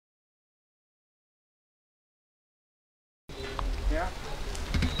Yeah.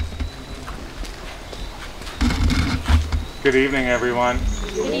 Good evening, everyone.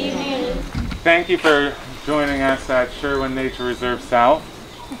 Good evening. Thank you for joining us at Sherwin Nature Reserve South.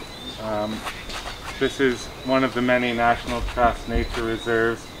 This is one of the many National Trust nature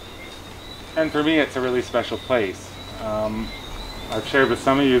reserves, and for me it's a really special place. I've shared with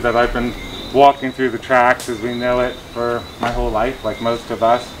some of you that I've been walking through the tracks as we know it for my whole life, like most of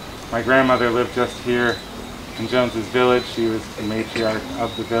us. My grandmother lived just here in Jones's village. She was the matriarch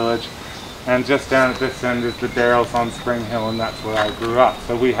of the village. And just down at this end is the barrels on Spring Hill, and that's where I grew up.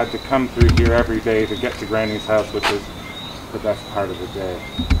 So we had to come through here every day to get to Granny's house, which is the best part of the day.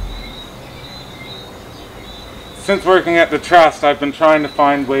 Since working at the Trust, I've been trying to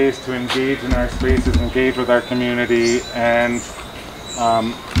find ways to engage in our spaces, engage with our community, and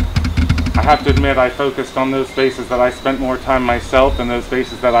I have to admit I focused on those spaces that I spent more time myself and those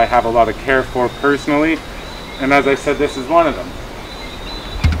spaces that I have a lot of care for personally. And as I said, this is one of them.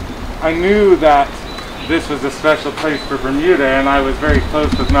 I knew that this was a special place for Bermuda, and I was very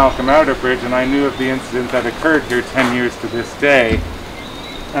close with Malcolm Outerbridge, and I knew of the incident that occurred here 10 years to this day.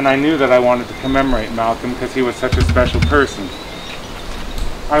 And I knew that I wanted to commemorate Malcolm because he was such a special person.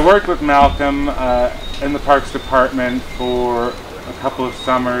 I worked with Malcolm in the Parks Department for a couple of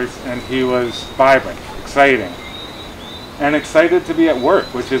summers, and he was vibrant, exciting, and excited to be at work,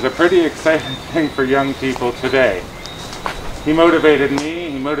 which is a pretty exciting thing for young people today. He motivated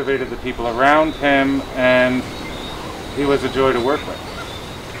me, he motivated the people around him, and he was a joy to work with.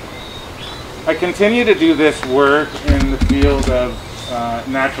 I continue to do this work in the field of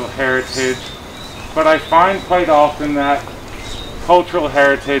natural heritage, but I find quite often that cultural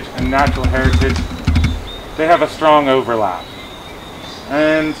heritage and natural heritage, they have a strong overlap.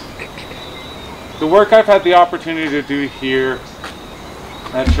 And the work I've had the opportunity to do here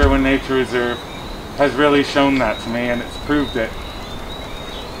at Sherwin Nature Reserve has really shown that to me, and it's proved it.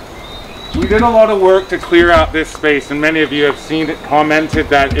 We did a lot of work to clear out this space, and many of you have seen it, commented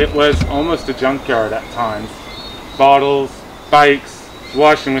that it was almost a junkyard at times. Bottles, bikes,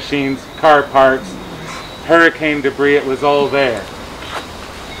 washing machines, car parks, hurricane debris, it was all there.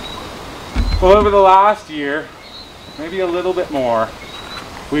 Well, over the last year, maybe a little bit more,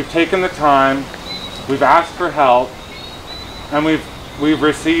 we've taken the time, we've asked for help, and we've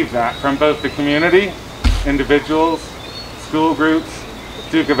received that from both the community, individuals, school groups,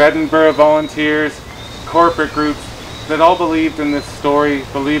 Duke of Edinburgh volunteers, corporate groups that all believed in this story,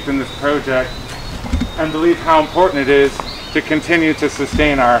 believed in this project, and believed how important it is to continue to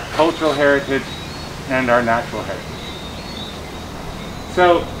sustain our cultural heritage and our natural heritage.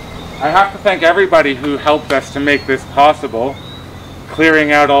 So I have to thank everybody who helped us to make this possible,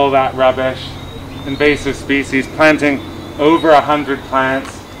 clearing out all that rubbish, invasive species, planting over 100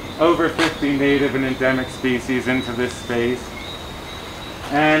 plants, over 50 native and endemic species into this space.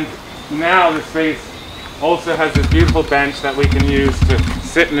 And now the space also has this beautiful bench that we can use to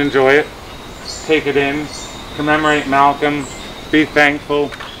sit and enjoy it, take it in, commemorate Malcolm, be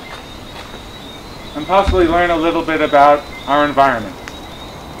thankful, and possibly learn a little bit about our environment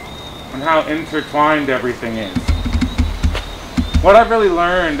and how intertwined everything is. What I've really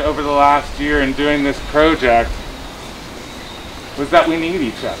learned over the last year in doing this project was that we need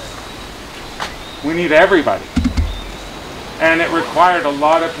each other. We need everybody. And it required a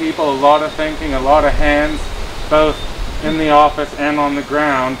lot of people, a lot of thinking, a lot of hands, both in the office and on the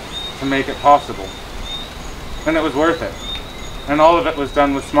ground, to make it possible. And it was worth it. And all of it was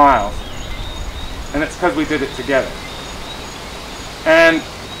done with smiles. And it's because we did it together. And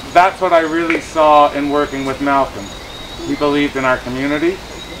that's what I really saw in working with Malcolm. He believed in our community.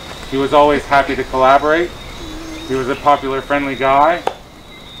 He was always happy to collaborate. He was a popular, friendly guy.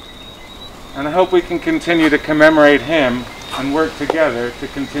 And I hope we can continue to commemorate him and work together to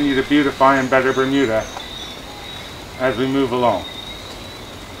continue to beautify and better Bermuda as we move along.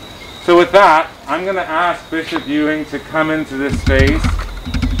 So with that, I'm going to ask Bishop Ewing to come into this space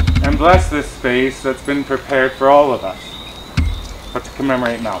and bless this space that's been prepared for all of us, but to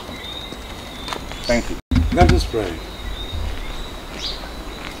commemorate Malcolm. Thank you. Let us pray.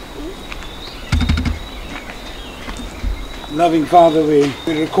 Loving Father, we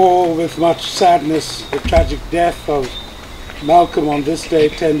recall with much sadness the tragic death of Malcolm on this day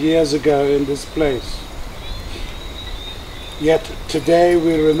 10 years ago in this place. Yet today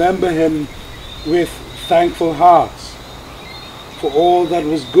we remember him with thankful hearts for all that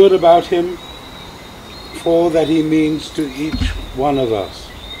was good about him, for all that he means to each one of us.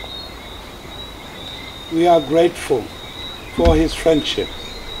 We are grateful for his friendship,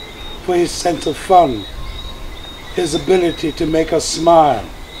 for his sense of fun, his ability to make us smile,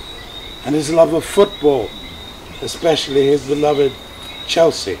 and his love of football, especially his beloved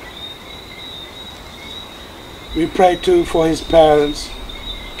Chelsea. We pray too for his parents,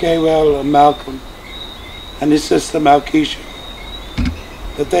 Kaywell and Malcolm, and his sister Malkeisha,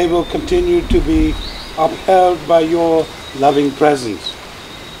 that they will continue to be upheld by your loving presence.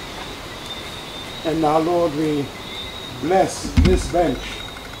 And now, Lord, we bless this bench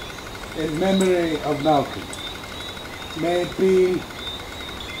in memory of Malcolm. May it be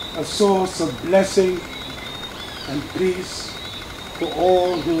a source of blessing and peace for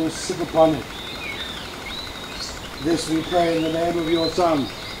all who sit upon it. This we pray in the name of your Son,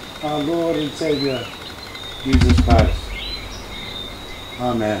 our Lord and Savior, Jesus Christ.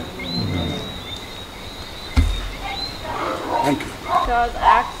 Amen. Thank you. So I was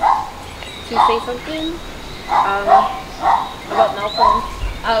asked to say something about Malcolm.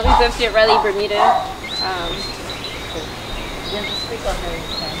 We lived here at Raleigh, Bermuda. You have to speak on her.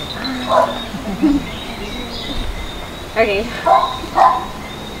 Okay.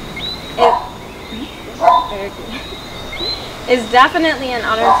 It's definitely an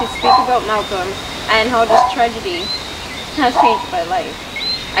honor to speak about Malcolm and how this tragedy has changed my life.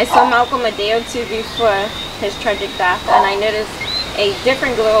 I saw Malcolm a day or two before his tragic death, and I noticed a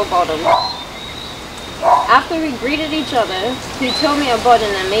different glow about him. After we greeted each other, he told me about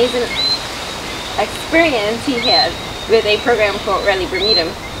an amazing experience he had with a program called Raleigh Bermuda.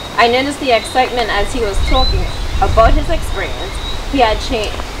 I noticed the excitement as he was talking about his experience. He had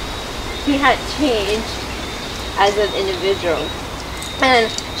changed as an individual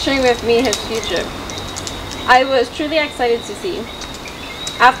and sharing with me his future. I was truly excited to see.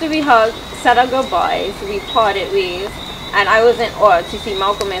 After we hugged, said our goodbyes, we parted ways, and I was in awe to see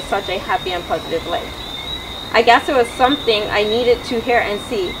Malcolm in such a happy and positive light. I guess it was something I needed to hear and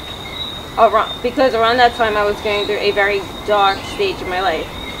see, because around that time I was going through a very dark stage in my life.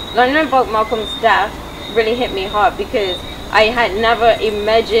 Learning about Malcolm's death really hit me hard, because I had never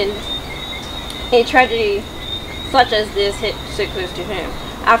imagined a tragedy such as this hit so close to home.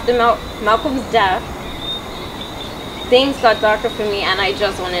 After Malcolm's death, things got darker for me and I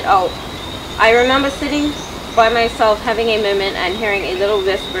just wanted out. I remember sitting by myself having a moment and hearing a little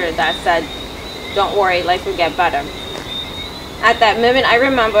whisper that said, "Don't worry, life will get better." At that moment, I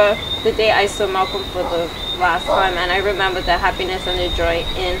remember the day I saw Malcolm for the last time, and I remember the happiness and the joy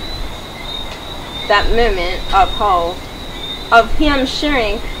in that moment of him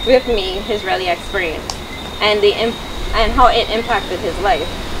sharing with me his Raleigh experience and how it impacted his life.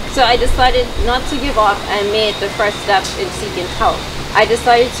 So I decided not to give up and made the first step in seeking help. I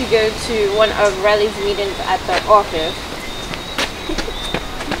decided to go to one of Raleigh's meetings at the office,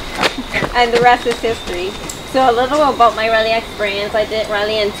 and the rest is history. So a little about my Raleigh experience. I did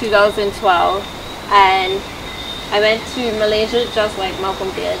Raleigh in 2012, and I went to Malaysia just like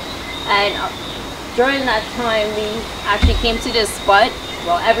Malcolm did. And during that time, we actually came to this spot.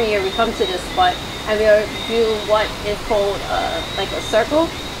 Well, every year we come to this spot, and we'll do what is called like a circle.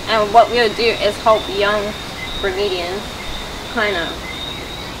 And what we'll do is help young Bermudians kind of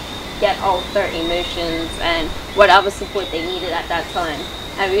get out their emotions and whatever support they needed at that time.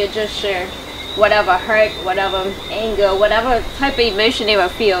 And we'll just share whatever hurt, whatever anger, whatever type of emotion they will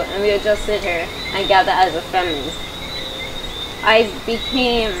feel, and we'll just sit here and gather as a family. I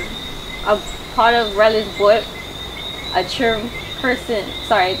became a part of Raleigh's board, the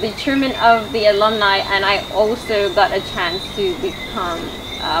chairman of the alumni, and I also got a chance to become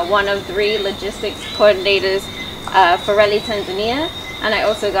one of 3 logistics coordinators for Raleigh, Tanzania, and I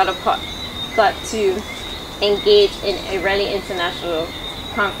also got to engage in a Raleigh International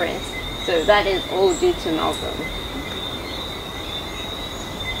Conference. So that is all due to Malcolm.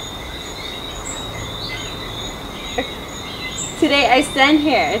 Today I stand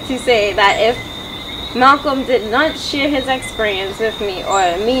here to say that if Malcolm did not share his experience with me,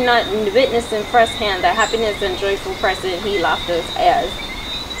 or me not witnessing firsthand the happiness and joyful person he left us as,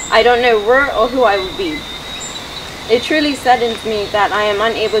 I don't know where or who I would be. It truly saddens me that I am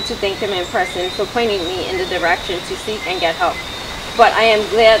unable to thank him in person for pointing me in the direction to seek and get help. But I am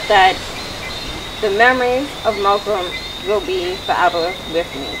glad that the memories of Malcolm will be forever with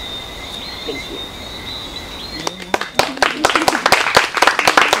me. Thank you.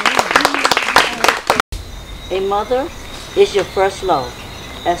 A mother is your first love,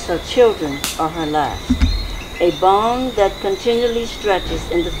 as her children are her last. A bond that continually stretches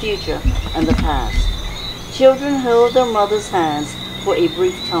in the future and the past. Children hold their mother's hands for a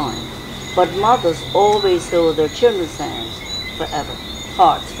brief time, but mothers always hold their children's hands forever,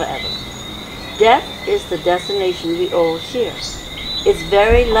 hearts forever. Death is the destination we all share. It's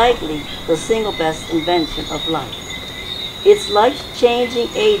very likely the single best invention of life. Its life-changing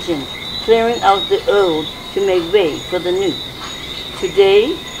agent clearing out the old to make way for the new.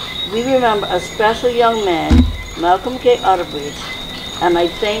 Today, we remember a special young man, Malcolm K. Outerbridge, and I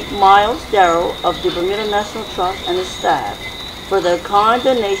thank Miles Darrow of the Bermuda National Trust and his staff for their kind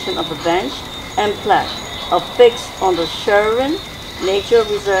donation of a bench and plaque affixed on the Sherwin Nature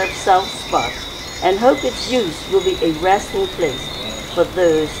Reserve South spot, and hope its use will be a resting place for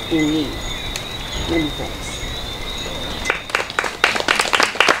those in need. Many thanks.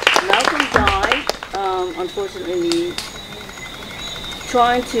 Malcolm died, unfortunately,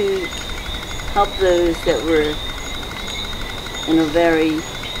 trying to help those that were in a very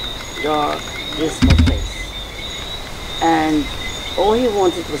dark, dismal place. And all he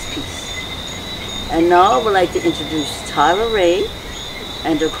wanted was peace. And now I would like to introduce Tyler Ray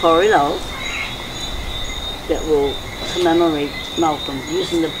and Corey Love that will commemorate Malcolm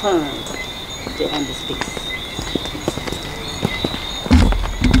using the poem to end this piece.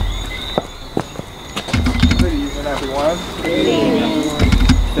 Good evening, everyone. Good evening.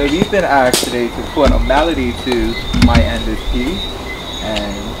 So we've been asked today to put a melody to My End is Peace,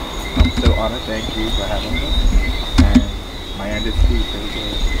 and I'm so honored. Thank you for having me. And My End is Peace.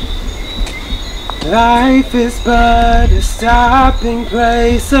 Life is but a stopping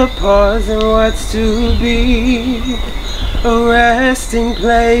place, a pause in what's to be, a resting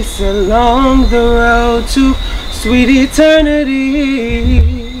place along the road to sweet eternity.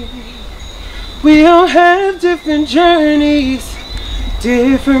 We all have different journeys,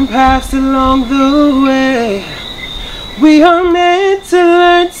 different paths along the way. We are meant to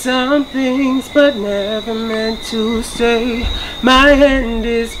learn some things, but never meant to stay. My end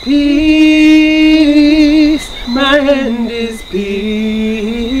is peace. My end is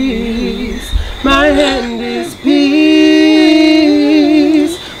peace. My end is peace.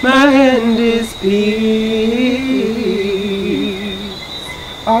 My end is peace.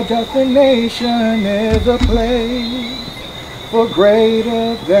 Our destination is a place for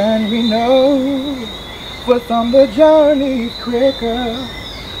greater than we know. For some the journey's quicker,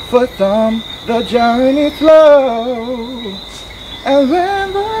 for some the journey's slow. And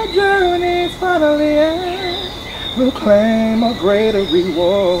when the journey's finally ends, we'll claim a greater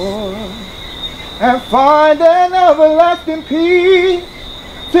reward and find an everlasting peace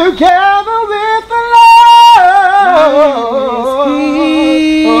together with the Lord.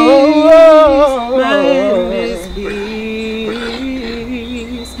 My end is peace.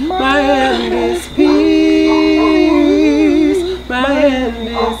 My end is peace. My end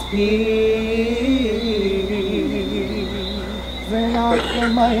is peace. Then I say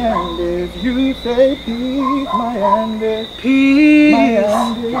my end is, you say peace. My end is peace. My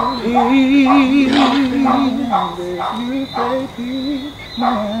end is peace. My end is, you say peace.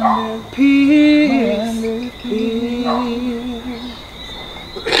 My end is peace. My end is peace.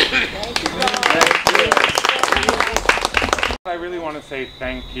 I really want to say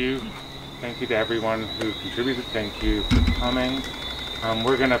thank you. Thank you to everyone who contributed. Thank you for coming.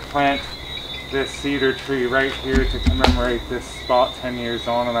 We're going to plant this cedar tree right here to commemorate this spot 10 years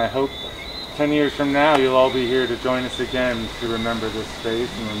on, and I hope 10 years from now you'll all be here to join us again to remember this space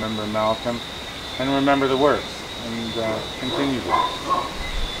and remember Malcolm and remember the works and continue this.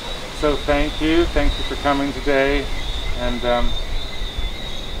 So thank you for coming today, and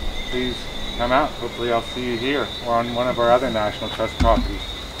please come out. Hopefully I'll see you here or on one of our other National Trust properties.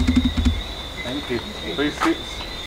 Thank you. Please